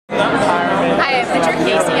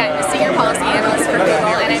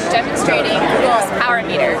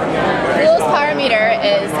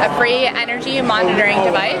free energy monitoring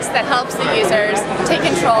device that helps the users take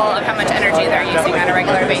control of how much energy they're using on a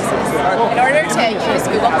regular basis. In order to use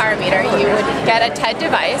Google Power Meter, you would get a TED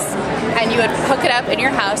device and you would hook it up in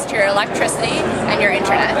your house to your electricity and your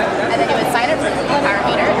internet. And then you would sign up for Google Power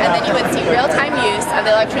Meter, and then you would see real-time use of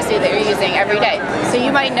the electricity that you're using every day. So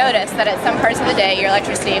you might notice that at some parts of the day your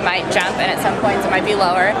electricity might jump and at some points it might be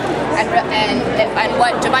lower, and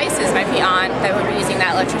what devices might be on that would be using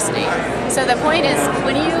that electricity. So the point is,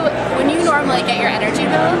 when you normally get your energy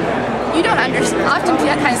bill, you don't understand.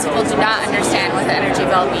 Oftentimes people do not understand what the energy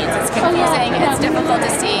bill means. It's confusing. It's difficult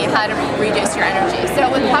to see how to reduce your energy.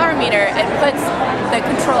 So with Power Meter, it puts the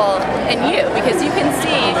control in you, because you can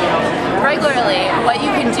see regularly what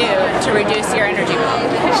you can do to reduce your energy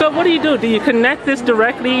bill. So what do? Do you connect this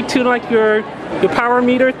directly to like your Power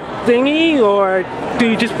Meter thingy, or do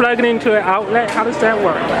you just plug it into an outlet? How does that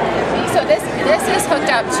work? So this is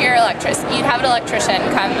hooked up to your electricity. You'd have an electrician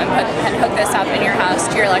come and hook this up in your house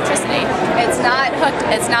to your electricity. It's not hooked.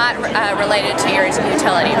 It's not related to your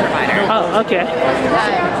utility provider. Oh, okay.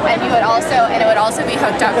 And it would also be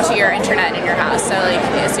hooked up to your internet in your house. So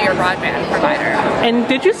your broadband provider. And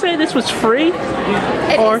did you say this was free?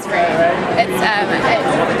 It is free. It's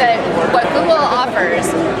what Google offers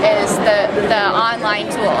is the online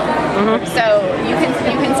tool. Mm-hmm. So you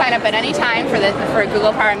can sign up at any time for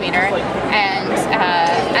Google Power Meter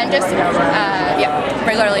and just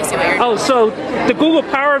regularly see what you're doing. Oh, so the Google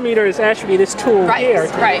Power Meter is actually this tool here.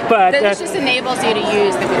 Right. But this just enables you to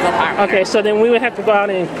use the Google Power Meter. Okay, so then we would have to go out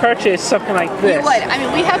and purchase something like this. You would. I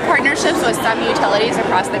mean, we have partnerships with some utilities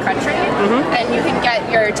across the country, and you can get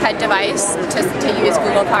your TED device to use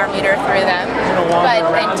Google Power Meter through them. But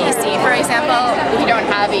in DC, for example, we don't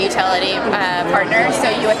have a utility partner, so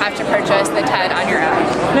you would have to purchase the TED on your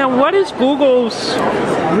own. Now, what is Google's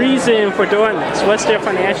reason for doing this? What's their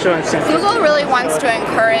financial incentive? Google really wants to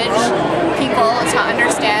encourage people to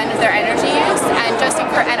understand their energy use, and just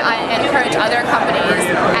encourage other companies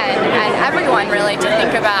and everyone really to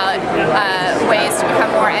think about ways to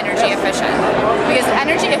become more energy efficient, because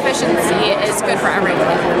energy efficiency is good for everyone.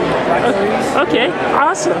 Okay,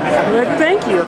 awesome. Thank you.